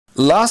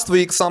Last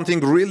week, something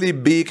really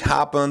big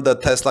happened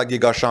at Tesla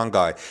Giga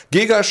Shanghai.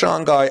 Giga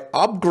Shanghai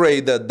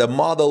upgraded the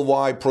Model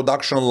Y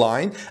production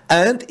line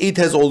and it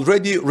has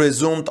already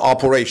resumed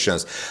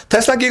operations.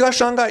 Tesla Giga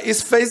Shanghai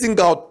is phasing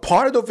out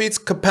part of its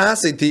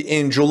capacity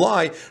in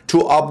July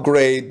to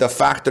upgrade the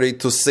factory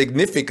to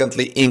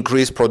significantly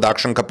increase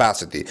production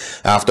capacity.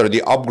 After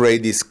the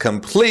upgrade is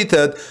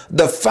completed,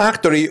 the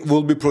factory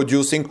will be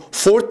producing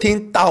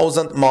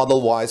 14,000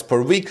 Model Ys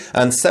per week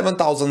and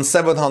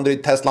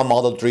 7,700 Tesla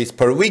Model 3s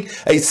per week,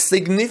 a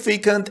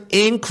significant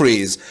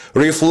increase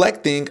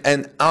reflecting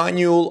an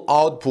annual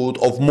output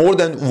of more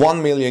than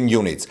 1 million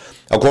units.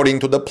 According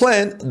to the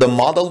plan, the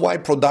Model Y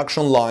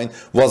production line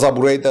was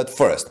upgraded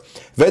first.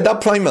 Veda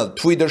Primal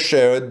Twitter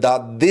shared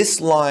that this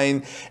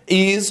line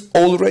is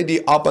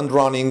already up and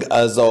running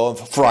as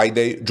of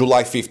Friday,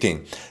 July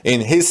 15.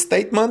 In his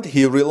statement,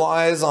 he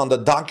relies on the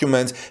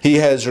documents he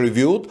has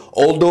reviewed,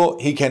 although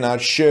he cannot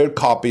share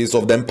copies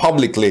of them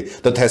publicly,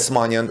 the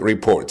Tesmanian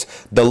reports.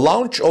 The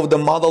launch of the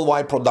Model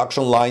Y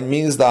production line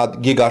means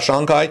that Giga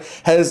Shanghai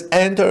has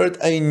entered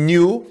a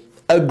new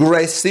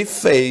aggressive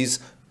phase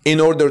in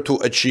order to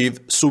achieve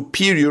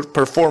superior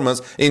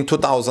performance in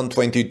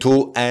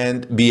 2022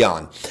 and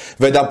beyond.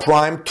 Veda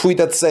Prime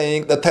tweeted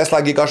saying the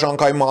Tesla Giga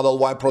Shanghai Model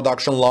Y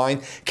production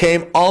line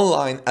came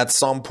online at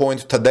some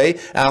point today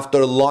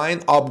after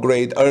line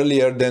upgrade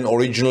earlier than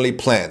originally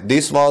planned.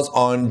 This was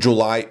on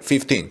July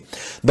 15.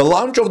 The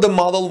launch of the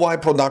Model Y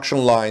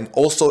production line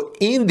also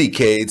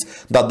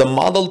indicates that the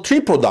Model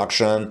 3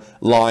 production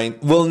line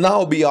will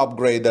now be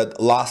upgraded,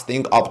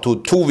 lasting up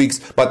to 2 weeks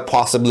but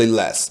possibly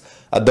less.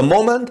 At the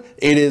moment,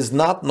 it is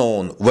not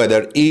known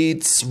whether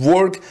its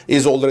work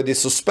is already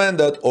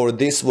suspended or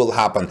this will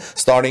happen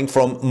starting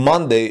from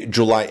Monday,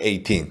 July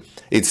 18.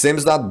 It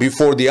seems that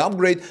before the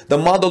upgrade, the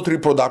Model 3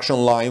 production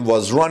line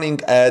was running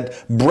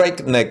at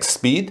breakneck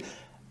speed,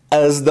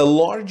 as the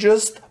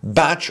largest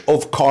batch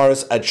of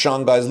cars at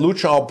Shanghai's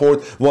Luqiao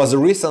port was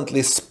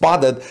recently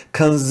spotted,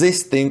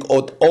 consisting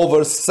of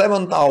over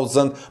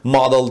 7,000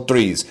 Model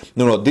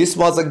 3s. This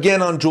was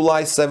again on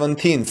July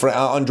 15,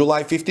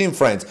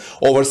 friends.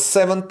 Over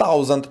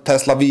 7,000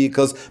 Tesla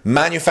vehicles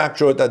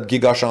manufactured at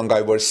Giga Shanghai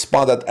were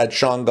spotted at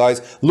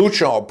Shanghai's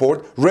Luqiao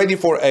port, ready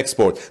for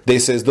export.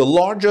 This is the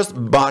largest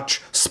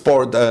batch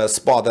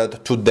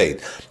spotted to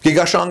date.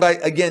 Giga Shanghai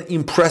again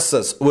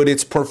impresses with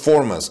its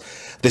performance.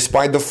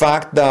 Despite the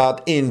fact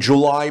that in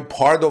July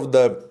part of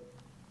the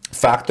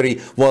factory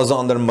was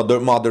under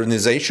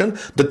modernization,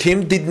 the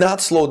team did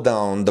not slow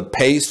down the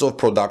pace of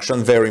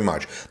production very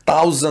much.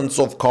 Thousands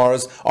of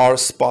cars are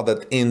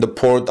spotted in the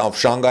port of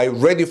Shanghai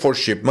ready for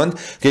shipment.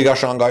 Giga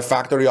Shanghai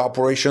factory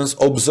operations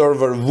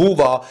observer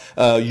Wuva,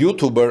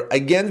 YouTuber,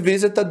 again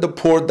visited the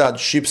port that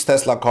ships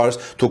Tesla cars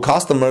to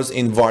customers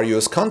in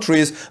various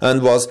countries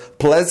and was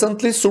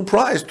pleasantly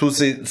surprised to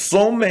see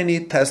so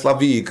many Tesla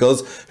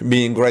vehicles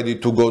being ready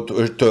to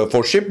go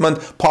for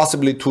shipment,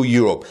 possibly to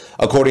Europe.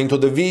 According to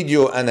the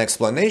video and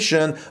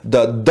explanation,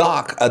 the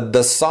dock at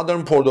the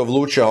southern port of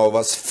Luqiao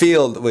was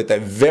filled with a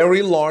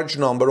very large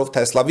number of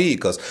Tesla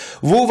vehicles.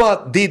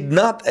 Wuva did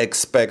not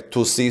expect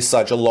to see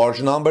such a large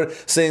number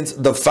since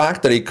the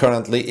factory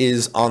currently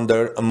is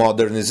under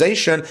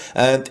modernization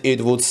and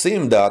it would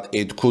seem that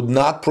it could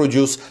not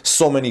produce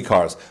so many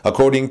cars.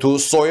 According to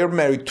Sawyer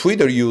Mary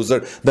Twitter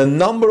user, the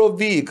number of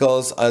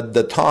vehicles at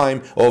the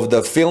time of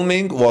the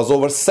filming was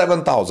over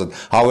 7,000.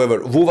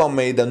 However, Wuva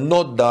made a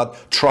note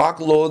that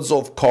truckloads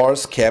of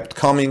cars kept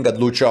coming at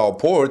Luqiao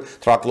port,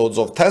 truckloads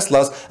of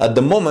Teslas. At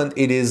the moment,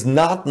 it is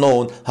not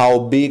known how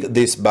big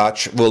this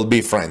batch will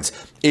be, friends.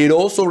 It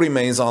also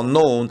remains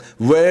unknown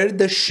where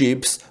the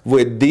ships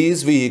with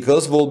these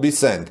vehicles will be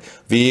sent.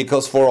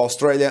 Vehicles for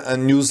Australia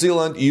and New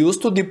Zealand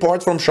used to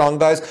depart from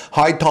Shanghai's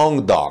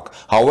Haitong dock.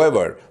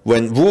 However,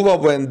 when Wuva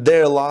went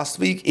there last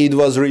week, it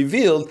was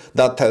revealed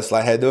that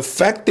Tesla had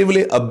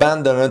effectively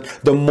abandoned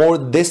the more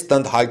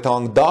distant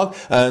Haitong dock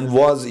and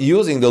was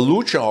using the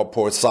Luqiao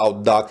port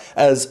south dock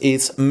as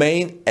its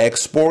main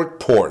export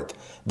port.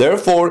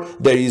 Therefore,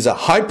 there is a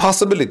high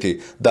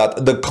possibility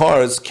that the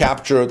cars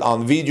captured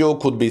on video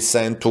could be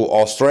sent to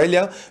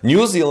Australia,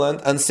 New Zealand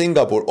and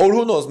Singapore, or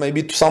who knows,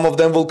 maybe some of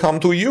them will come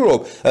to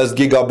Europe, as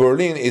Giga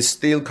Berlin is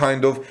still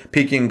kind of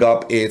picking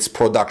up its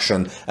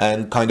production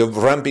and kind of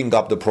ramping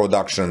up the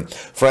production.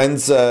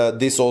 Friends,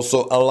 this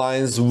also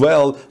aligns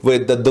well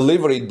with the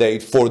delivery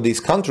date for these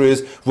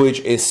countries,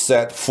 which is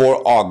set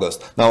for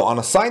August. Now, on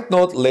a side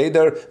note,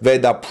 later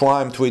Veda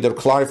Prime Twitter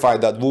clarified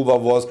that Wuva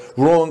was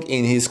wrong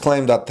in his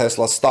claim that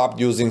Tesla stopped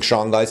using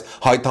Shanghai's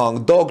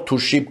Haitong dock to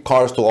ship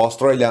cars to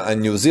Australia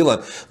and New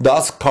Zealand.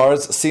 Thus,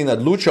 cars seen at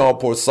Luqiao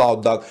port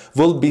south dock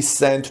will be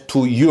sent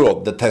to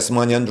Europe, the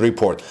Tesmanian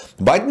report.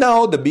 Right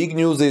now, the big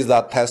news is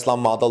that Tesla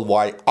Model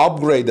Y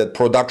upgraded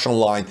production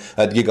line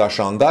at Giga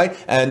Shanghai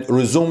and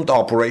resumed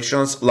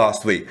operations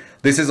last week.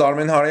 This is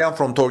Armin Haryan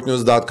from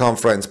TorqueNews.com,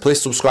 friends.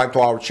 Please subscribe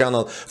to our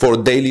channel for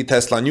daily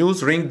Tesla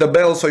news. Ring the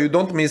bell so you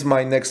don't miss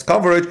my next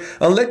coverage.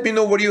 And let me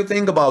know what you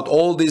think about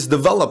all these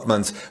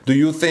developments. Do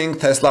you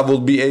think Tesla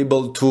will be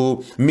able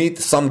to meet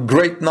some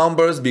great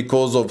numbers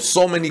because of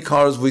so many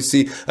cars we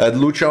see at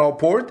Luchao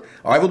port?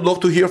 I would love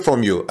to hear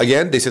from you.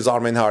 Again, this is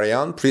Armin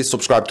Haryan. Please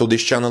subscribe to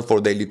this channel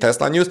for daily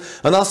Tesla news.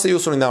 And I'll see you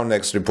soon in our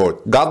next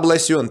report. God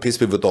bless you and peace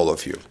be with all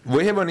of you.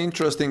 We have an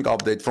interesting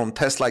update from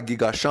Tesla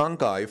Giga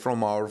Shanghai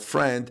from our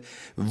friend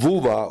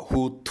Vuva,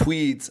 who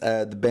tweets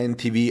at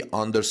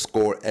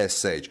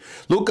BenTV_SH.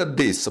 Look at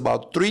this.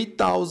 About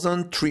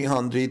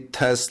 3,300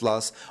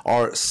 Teslas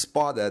are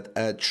spotted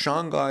at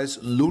Shanghai's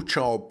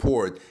Luchao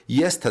port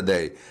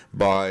yesterday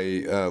by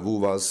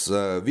Vuva's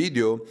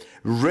video,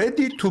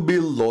 ready to be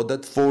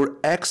loaded for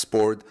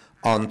export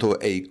onto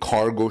a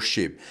cargo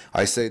ship.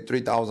 I say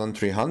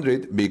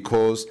 3,300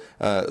 because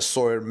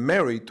Sawyer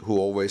Merritt, who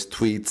always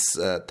tweets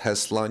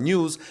Tesla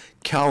news,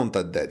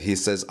 counted that. He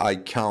says, I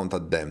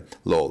counted them,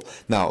 lol.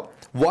 Now,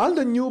 while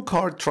the new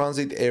car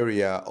transit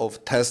area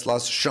of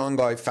Tesla's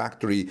Shanghai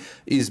factory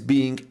is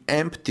being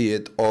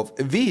emptied of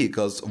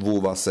vehicles,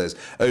 Vuva says,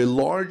 a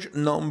large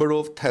number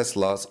of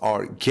Teslas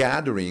are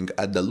gathering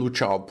at the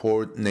Luchao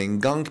port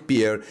Nengang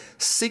Pier,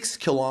 6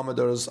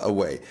 kilometers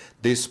away.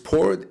 This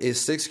port is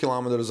 6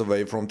 kilometers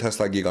away from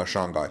Tesla Giga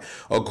Shanghai.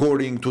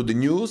 According to the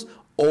news,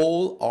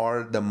 all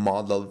are the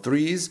Model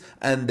 3s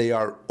and they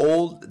are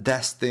all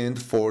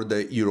destined for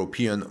the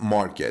European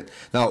market.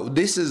 Now,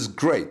 this is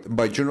great,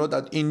 but you know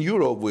that in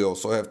Europe we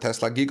also have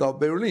Tesla Giga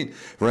Berlin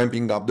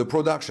ramping up the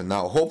production.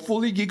 Now,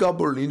 hopefully Giga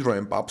Berlin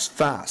ramp ups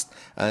fast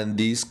and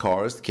these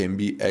cars can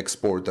be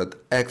exported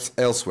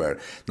elsewhere.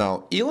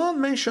 Now, Elon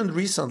mentioned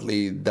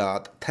recently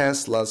that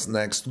Tesla's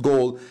next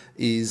goal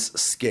is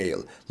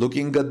scale.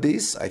 Looking at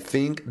this, I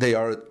think they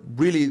are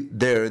really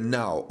there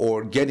now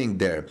or getting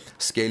there,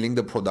 scaling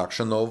the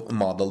production of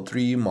Model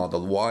 3,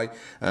 Model Y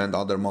and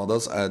other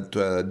models at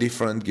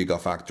different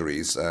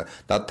gigafactories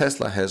that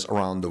Tesla has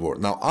around the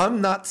world. Now, I'm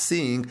not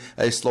seeing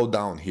a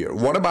slowdown here.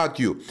 What about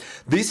you?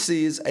 This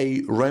is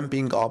a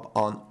ramping up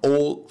on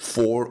all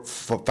 4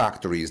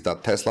 factories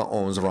that Tesla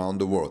owns around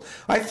the world.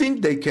 I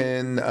think they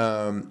can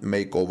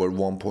make over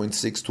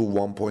 1.6 to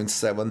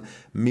 1.7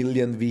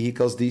 million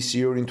vehicles this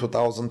year in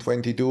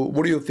 2022.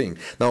 What do you think?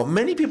 Now,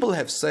 many people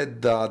have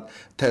said that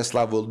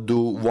Tesla will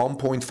do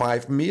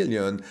 1.5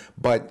 million,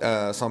 but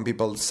some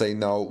people say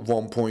now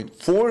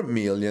 1.4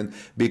 million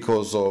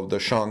because of the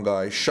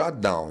Shanghai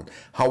shutdown.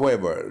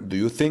 However, do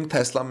you think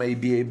Tesla may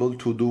be able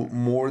to do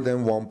more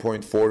than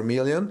 1.4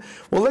 million?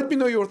 Well, let me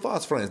know your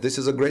thoughts, friends. This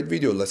is a great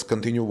video. Let's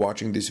continue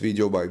watching this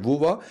video by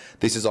Vuva.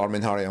 This is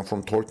Armin Haryan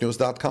from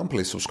TorqueNews.com.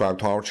 Please subscribe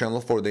to our channel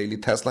for daily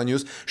Tesla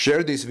news.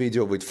 Share this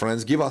video with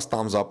friends. Give us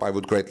thumbs up. I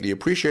would greatly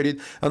appreciate it.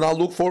 And I'll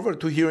look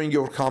forward to hearing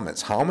your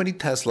comments. How many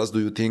Teslas do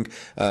you think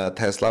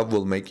Tesla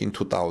will make in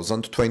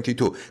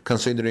 2022,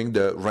 considering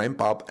the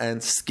ramp up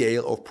and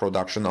scale of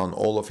production on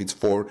all of its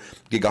 4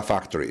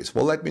 gigafactories?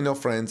 Well, let me know,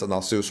 friends, and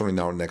I'll see you soon in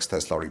our next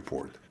Tesla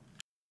report.